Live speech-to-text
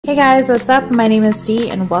Hey guys, what's up? My name is Dee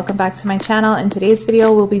and welcome back to my channel. In today's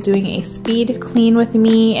video, we'll be doing a speed clean with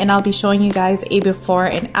me and I'll be showing you guys a before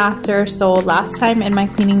and after. So last time in my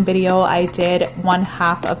cleaning video, I did one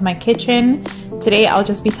half of my kitchen. Today, I'll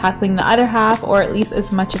just be tackling the other half, or at least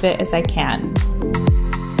as much of it as I can.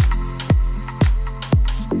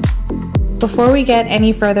 Before we get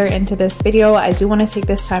any further into this video, I do want to take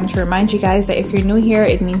this time to remind you guys that if you're new here,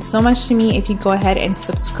 it means so much to me if you go ahead and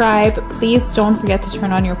subscribe. Please don't forget to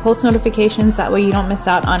turn on your post notifications, that way you don't miss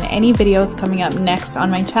out on any videos coming up next on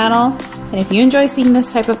my channel. And if you enjoy seeing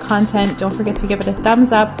this type of content, don't forget to give it a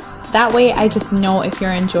thumbs up. That way I just know if you're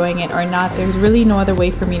enjoying it or not. There's really no other way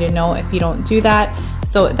for me to know if you don't do that,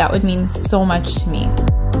 so that would mean so much to me.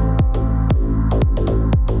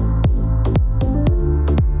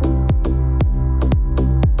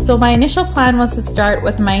 So my initial plan was to start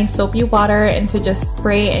with my soapy water and to just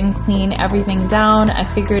spray and clean everything down. I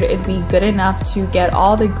figured it'd be good enough to get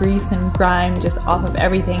all the grease and grime just off of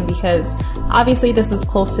everything, because obviously this is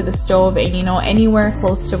close to the stove and you know anywhere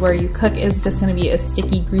close to where you cook is just going to be a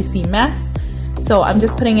sticky, greasy mess. So I'm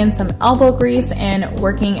just putting in some elbow grease and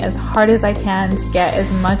working as hard as I can to get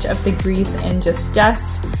as much of the grease and just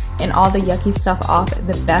dust and all the yucky stuff off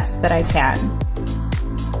the best that I can.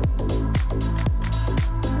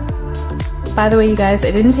 By the way, you guys,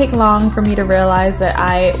 it didn't take long for me to realize that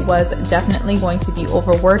I was definitely going to be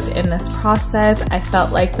overworked in this process. I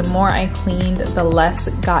felt like the more I cleaned, the less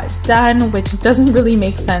got done, which doesn't really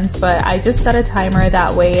make sense, but I just set a timer.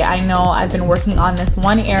 That way I know I've been working on this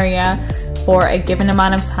one area for a given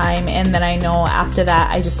amount of time, and then I know after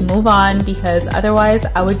that I just move on, because otherwise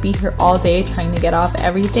I would be here all day trying to get off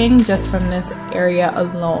everything just from this area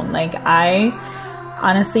alone. Like,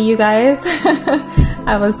 honestly, you guys,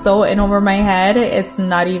 I was so in over my head, it's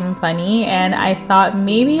not even funny, and I thought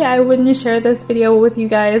maybe I wouldn't share this video with you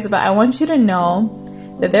guys, but I want you to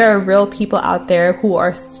know that there are real people out there who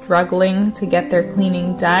are struggling to get their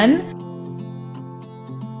cleaning done.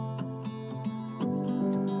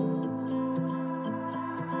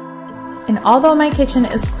 And although my kitchen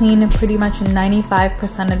is clean pretty much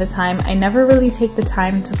 95% of the time, I never really take the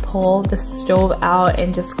time to pull the stove out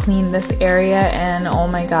and just clean this area. And oh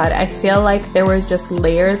my god, I feel like there was just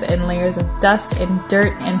layers and layers of dust and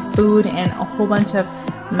dirt and food and a whole bunch of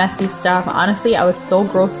messy stuff. Honestly, I was so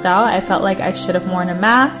grossed out. I felt like I should have worn a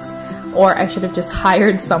mask, or I should have just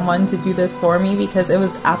hired someone to do this for me, because it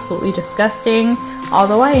was absolutely disgusting.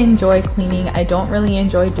 Although I enjoy cleaning, I don't really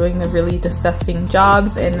enjoy doing the really disgusting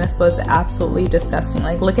jobs, and this was absolutely disgusting.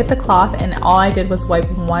 Like, look at the cloth, and all I did was wipe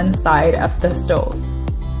one side of the stove.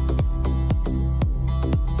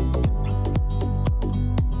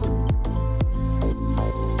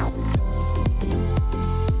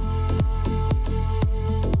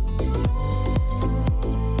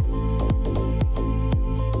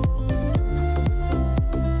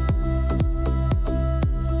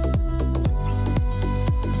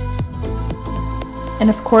 And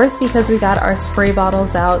of course, because we got our spray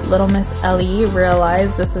bottles out, little Miss Ellie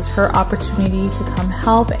realized this was her opportunity to come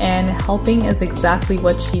help, and helping is exactly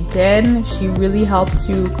what she did. She really helped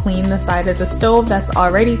to clean the side of the stove that's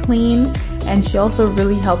already clean, and she also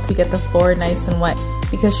really helped to get the floor nice and wet,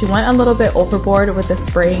 because she went a little bit overboard with the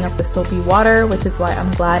spraying of the soapy water, which is why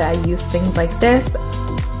I'm glad I used things like this.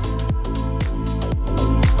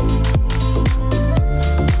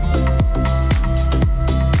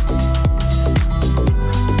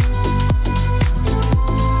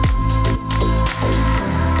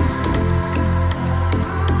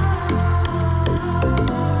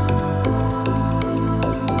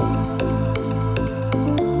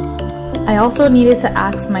 I also needed to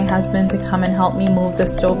ask my husband to come and help me move the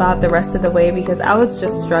stove out the rest of the way, because I was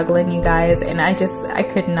just struggling, you guys, and I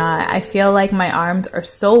could not. I feel like my arms are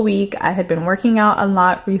so weak. I had been working out a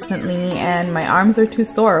lot recently and my arms are too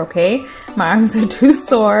sore, okay? My arms are too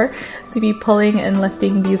sore to be pulling and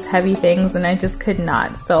lifting these heavy things, and I just could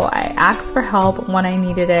not. So I asked for help when I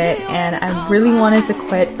needed it, and I really wanted to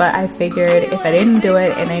quit, but I figured if I didn't do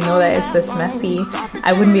it, and I know that it's this messy,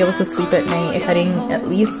 I wouldn't be able to sleep at night if I didn't at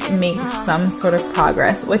least make some sort of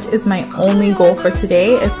progress, which is my only goal for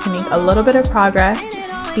today, is to make a little bit of progress,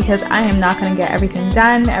 because I am not going to get everything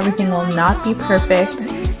done. Everything will not be perfect,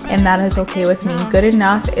 and that is okay with me. Good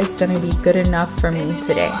enough is going to be good enough for me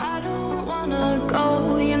today.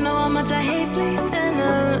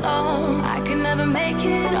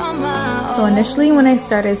 So initially when I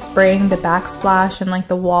started spraying the backsplash and like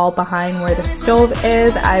the wall behind where the stove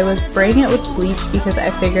is, I was spraying it with bleach because I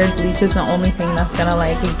figured bleach is the only thing that's gonna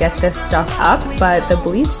like get this stuff up, but the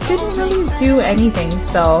bleach didn't really do anything.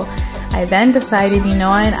 So I then decided, you know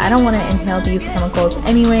what, I don't want to inhale these chemicals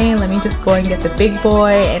anyway. Let me just go and get the big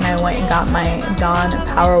boy, and I went and got my Dawn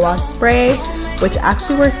Power Wash Spray, which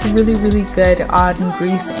actually works really, really good on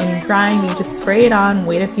grease and grime. You just spray it on,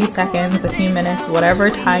 wait a few seconds, a few minutes, whatever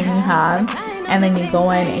time you have, and then you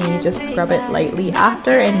go in and you just scrub it lightly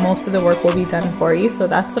after, and most of the work will be done for you. So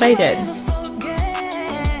that's what I did.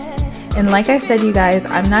 And like I said, you guys,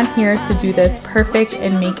 I'm not here to do this perfect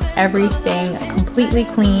and make everything completely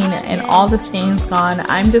clean and all the stains gone.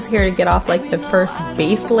 I'm just here to get off like the first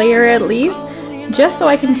base layer at least, just so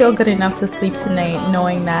I can feel good enough to sleep tonight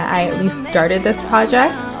knowing that I at least started this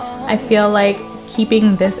project. I feel like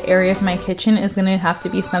keeping this area of my kitchen is going to have to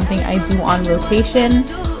be something I do on rotation,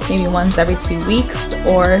 maybe once every 2 weeks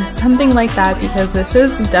or something like that, because this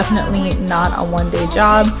is definitely not a one-day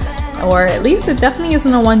job. Or at least it definitely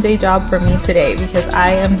isn't a one-day job for me today, because I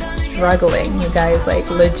am struggling, you guys, like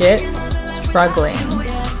legit struggling.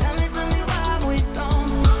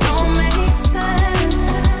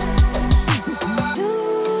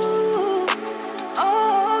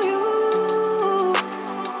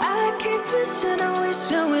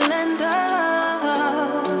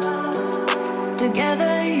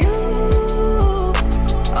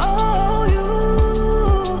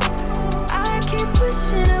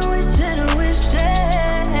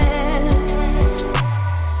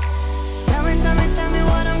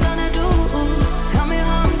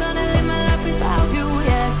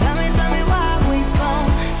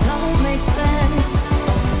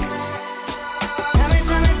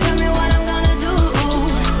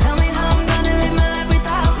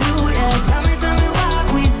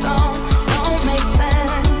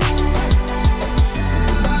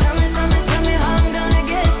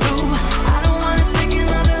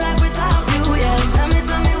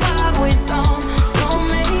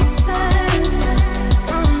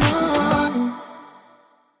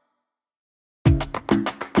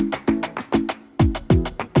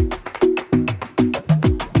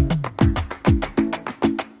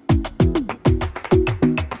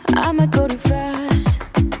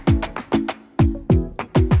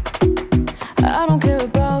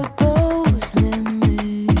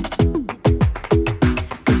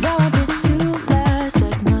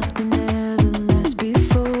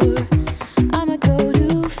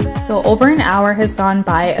 So over an hour has gone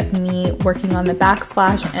by of me working on the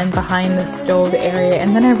backsplash and behind the stove area,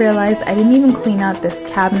 and then I realized I didn't even clean out this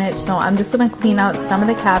cabinet, so I'm just going to clean out some of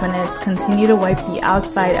the cabinets, continue to wipe the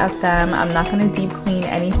outside of them. I'm not going to deep clean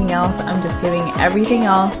anything else. I'm just giving everything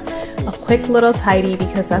else a quick little tidy,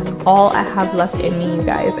 because that's all I have left in me, you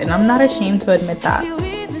guys, and I'm not ashamed to admit that.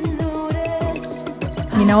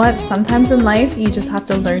 You know what, sometimes in life you just have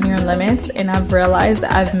to learn your limits, and I've realized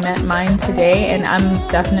I've met mine today, and I'm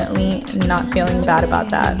definitely not feeling bad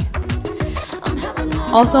about that.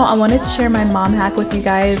 Also, I wanted to share my mom hack with you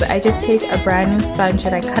guys. I just take a brand new sponge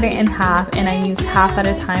and I cut it in half, and I use half at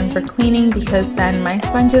a time for cleaning, because then my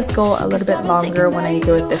sponges go a little bit longer when I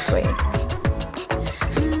do it this way.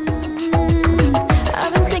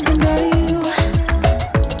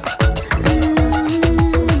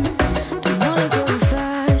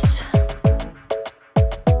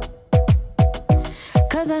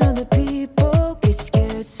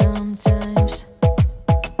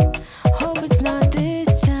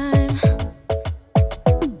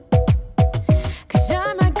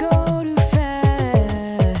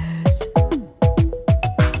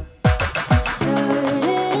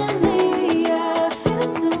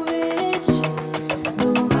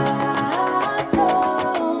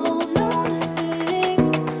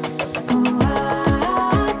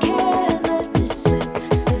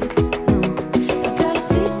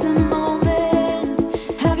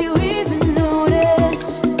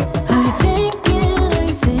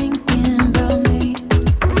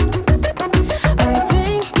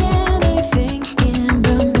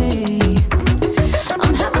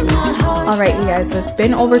 Alright you guys, so it's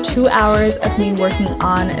been over 2 hours of me working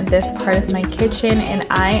on this part of my kitchen, and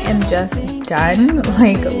I am just done,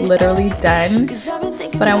 like literally done.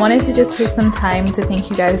 But I wanted to just take some time to thank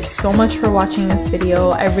you guys so much for watching this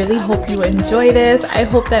video. I really hope you enjoy this. I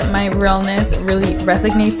hope that my realness really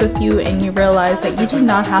resonates with you, and you realize that you do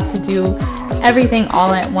not have to do everything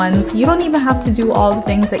all at once. You don't even have to do all the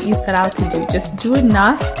things that you set out to do. Just do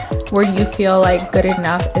enough where you feel like good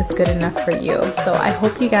enough is good enough for you. So I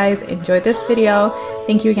hope you guys enjoyed this video.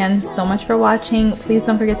 Thank you again so much for watching. Please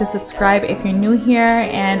don't forget to subscribe if you're new here,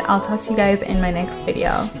 and I'll talk to you guys in my next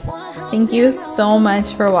video. Thank you so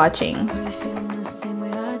much for watching. Are you feeling the same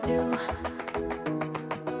way I do?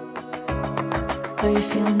 Are you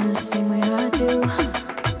feeling the same way I do?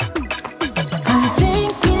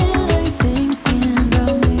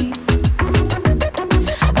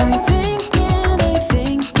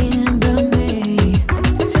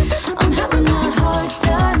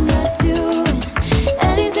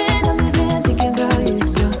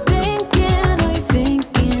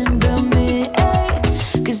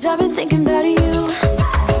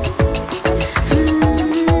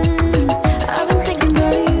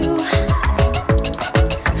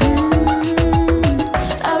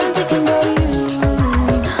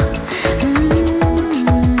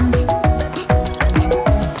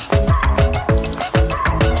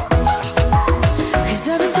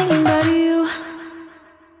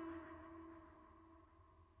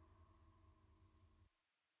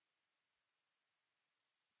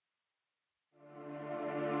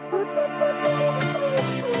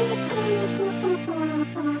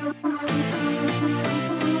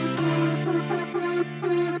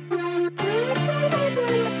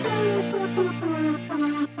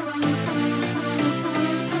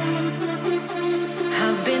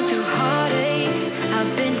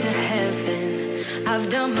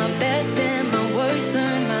 my best and my worst,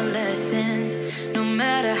 learned my lessons. No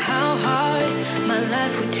matter how hard my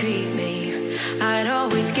life would treat me, I'd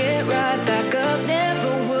always get right back